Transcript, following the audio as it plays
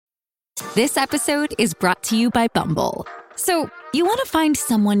This episode is brought to you by Bumble. So, you want to find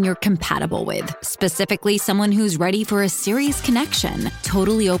someone you're compatible with, specifically someone who's ready for a serious connection,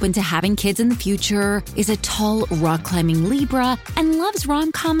 totally open to having kids in the future, is a tall, rock-climbing Libra, and loves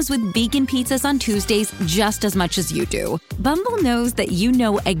rom-coms with vegan pizzas on Tuesdays just as much as you do. Bumble knows that you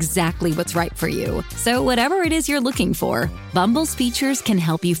know exactly what's right for you. So whatever it is you're looking for, Bumble's features can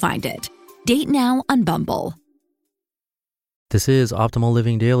help you find it. Date now on Bumble. This is Optimal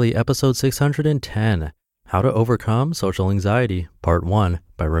Living Daily, episode 610, How to Overcome Social Anxiety, Part 1,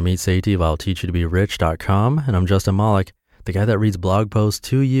 by Ramit Sethi of I'llTeachYouToBeRich.com, and I'm Justin Malik, the guy that reads blog posts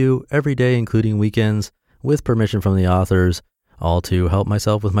to you every day, including weekends, with permission from the authors, all to help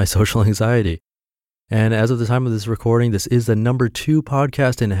myself with my social anxiety. And as of the time of this recording, this is the number 2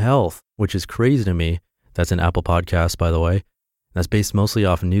 podcast in health, which is crazy to me. That's an Apple Podcast, by the way. That's based mostly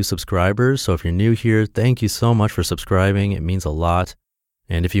off new subscribers, so if you're new here, thank you so much for subscribing. It means a lot.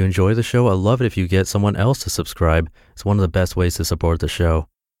 And if you enjoy the show, I love it if you get someone else to subscribe. It's one of the best ways to support the show.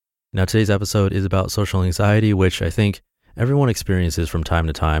 Now, today's episode is about social anxiety, which I think everyone experiences from time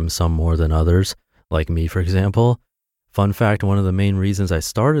to time, some more than others, like me, for example. Fun fact, one of the main reasons I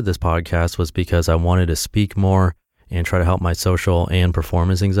started this podcast was because I wanted to speak more and try to help my social and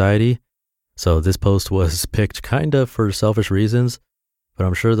performance anxiety. So this post was picked kind of for selfish reasons, but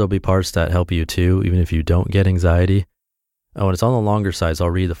I'm sure there'll be parts that help you too, even if you don't get anxiety. Oh, and it's on the longer side, so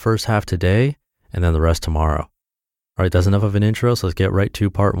I'll read the first half today and then the rest tomorrow. All right, that's enough of an intro, so let's get right to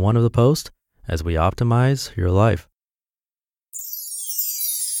part 1 of the post as we optimize your life.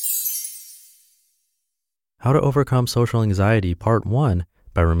 How to Overcome Social Anxiety, Part 1,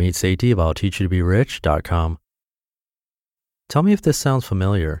 by Ramit Sethi of I'llTeachYouToBeRich.com. Tell me if this sounds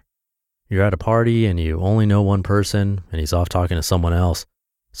familiar. You're at a party and you only know one person and he's off talking to someone else.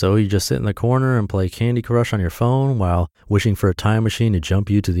 So you just sit in the corner and play Candy Crush on your phone while wishing for a time machine to jump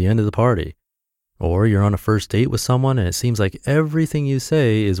you to the end of the party. Or you're on a first date with someone and it seems like everything you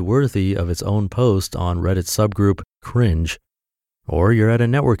say is worthy of its own post on Reddit's subgroup Cringe. Or you're at a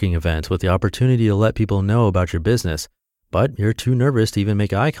networking event with the opportunity to let people know about your business, but you're too nervous to even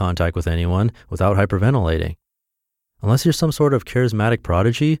make eye contact with anyone without hyperventilating. Unless you're some sort of charismatic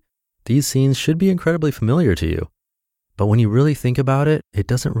prodigy, these scenes should be incredibly familiar to you. But when you really think about it, it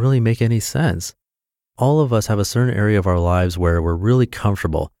doesn't really make any sense. All of us have a certain area of our lives where we're really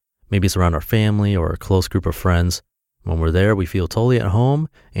comfortable. Maybe it's around our family or a close group of friends. When we're there, we feel totally at home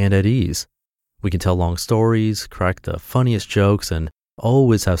and at ease. We can tell long stories, crack the funniest jokes, and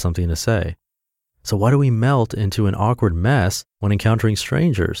always have something to say. So why do we melt into an awkward mess when encountering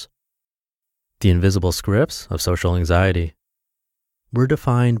strangers? The invisible scripts of social anxiety. We're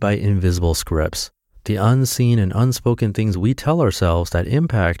defined by invisible scripts, the unseen and unspoken things we tell ourselves that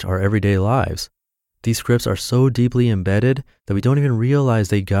impact our everyday lives. These scripts are so deeply embedded that we don't even realize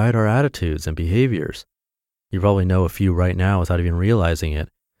they guide our attitudes and behaviors. You probably know a few right now without even realizing it.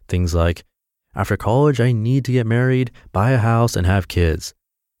 Things like, after college, I need to get married, buy a house, and have kids.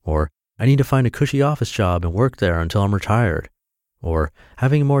 Or, I need to find a cushy office job and work there until I'm retired. Or,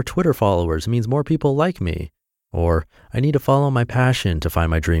 having more Twitter followers means more people like me. Or, I need to follow my passion to find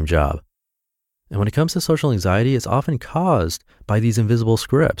my dream job. And when it comes to social anxiety, it's often caused by these invisible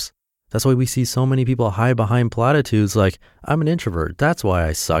scripts. That's why we see so many people hide behind platitudes like, I'm an introvert, that's why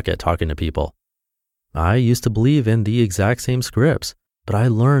I suck at talking to people. I used to believe in the exact same scripts, but I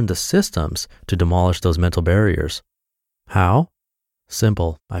learned the systems to demolish those mental barriers. How?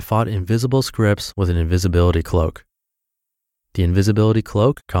 Simple. I fought invisible scripts with an invisibility cloak. The invisibility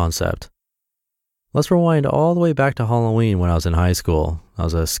cloak concept. Let's rewind all the way back to Halloween when I was in high school. I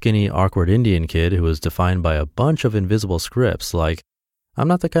was a skinny, awkward Indian kid who was defined by a bunch of invisible scripts like, I'm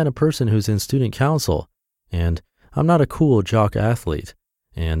not the kind of person who's in student council, and I'm not a cool jock athlete,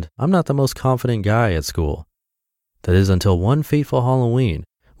 and I'm not the most confident guy at school. That is until one fateful Halloween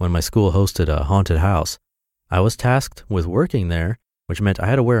when my school hosted a haunted house. I was tasked with working there, which meant I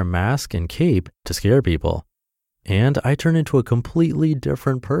had to wear a mask and cape to scare people. And I turned into a completely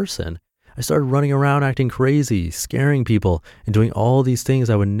different person. I started running around acting crazy, scaring people, and doing all these things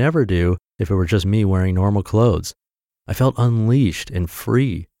I would never do if it were just me wearing normal clothes. I felt unleashed and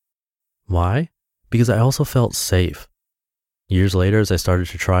free. Why? Because I also felt safe. Years later, as I started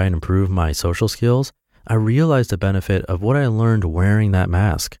to try and improve my social skills, I realized the benefit of what I learned wearing that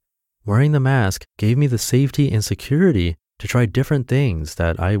mask. Wearing the mask gave me the safety and security to try different things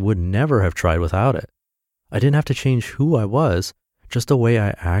that I would never have tried without it. I didn't have to change who I was, just the way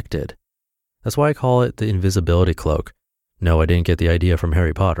I acted. That's why I call it the invisibility cloak. No, I didn't get the idea from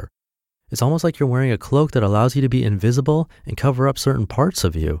Harry Potter. It's almost like you're wearing a cloak that allows you to be invisible and cover up certain parts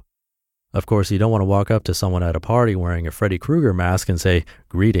of you. Of course, you don't want to walk up to someone at a party wearing a Freddy Krueger mask and say,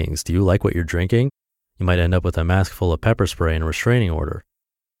 "Greetings, do you like what you're drinking?" You might end up with a mask full of pepper spray and a restraining order.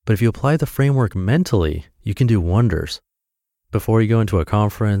 But if you apply the framework mentally, you can do wonders. Before you go into a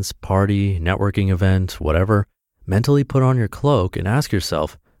conference, party, networking event, whatever, mentally put on your cloak and ask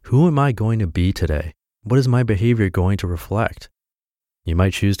yourself, who am I going to be today? What is my behavior going to reflect? You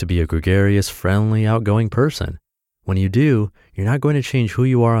might choose to be a gregarious, friendly, outgoing person. When you do, you're not going to change who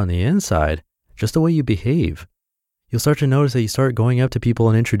you are on the inside, just the way you behave. You'll start to notice that you start going up to people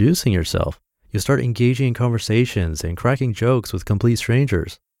and introducing yourself. You'll start engaging in conversations and cracking jokes with complete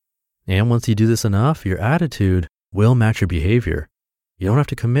strangers. And once you do this enough, your attitude will match your behavior. You don't have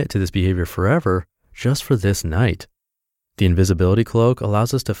to commit to this behavior forever, just for this night. The invisibility cloak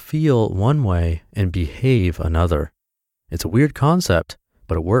allows us to feel one way and behave another. It's a weird concept,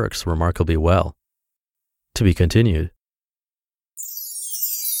 but it works remarkably well. To be continued.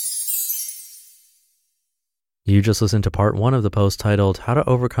 You just listened to part 1 of the post titled How to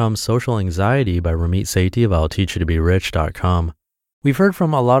Overcome Social Anxiety by Ramit Sethi of I'llTeachYouToBeRich.com. We've heard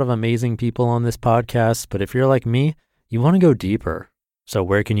from a lot of amazing people on this podcast, but if you're like me, you want to go deeper. So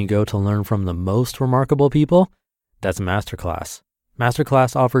where can you go to learn from the most remarkable people? That's Masterclass.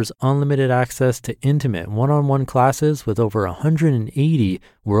 Masterclass offers unlimited access to intimate one-on-one classes with over 180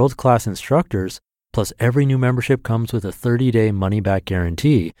 world-class instructors, plus every new membership comes with a 30-day money-back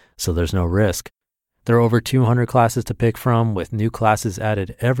guarantee, so there's no risk. There are over 200 classes to pick from, with new classes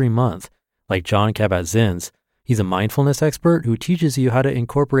added every month, like Jon Kabat-Zinn's. He's a mindfulness expert who teaches you how to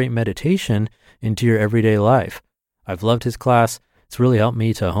incorporate meditation into your everyday life. I've loved his class. It's really helped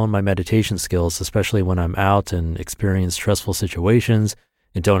me to hone my meditation skills, especially when I'm out and experience stressful situations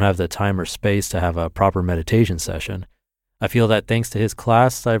and don't have the time or space to have a proper meditation session. I feel that thanks to his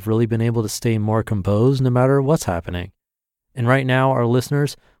class, I've really been able to stay more composed no matter what's happening. And right now, our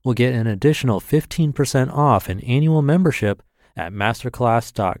listeners will get an additional 15% off an annual membership at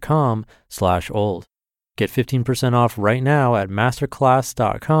masterclass.com/old. Get 15% off right now at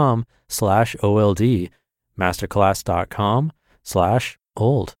masterclass.com/OLD,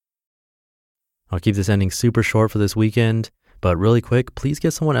 masterclass.com/old. I'll keep this ending super short for this weekend, but really quick, please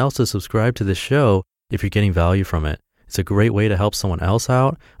get someone else to subscribe to this show if you're getting value from it. It's a great way to help someone else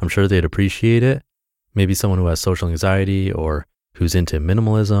out. I'm sure they'd appreciate it. Maybe someone who has social anxiety or who's into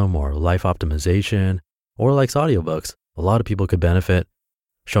minimalism or life optimization or likes audiobooks. A lot of people could benefit.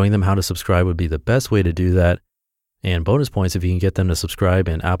 Showing them how to subscribe would be the best way to do that. And bonus points if you can get them to subscribe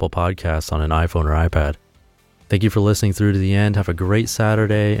in Apple Podcasts on an iPhone or iPad. Thank you for listening through to the end. Have a great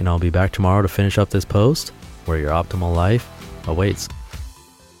Saturday, and I'll be back tomorrow to finish up this post where your optimal life awaits.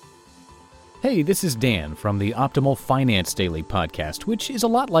 Hey, this is Dan from the Optimal Finance Daily podcast, which is a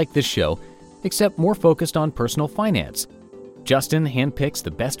lot like this show, except more focused on personal finance. Justin handpicks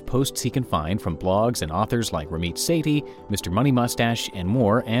the best posts he can find from blogs and authors like Ramit Sethi, Mr. Money Mustache, and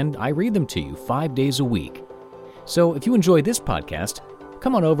more, and I read them to you 5 days a week. So if you enjoy this podcast,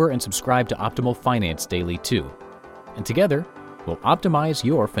 come on over and subscribe to Optimal Finance Daily too. And together, we'll optimize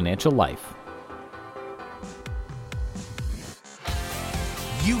your financial life.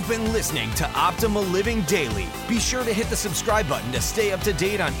 You've been listening to Optimal Living Daily. Be sure to hit the subscribe button to stay up to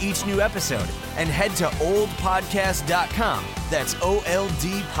date on each new episode and head to oldpodcast.com. That's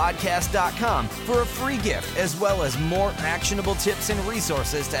OLDpodcast.com for a free gift as well as more actionable tips and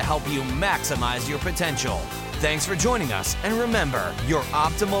resources to help you maximize your potential. Thanks for joining us, and remember, your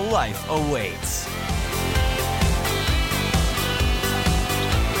optimal life awaits.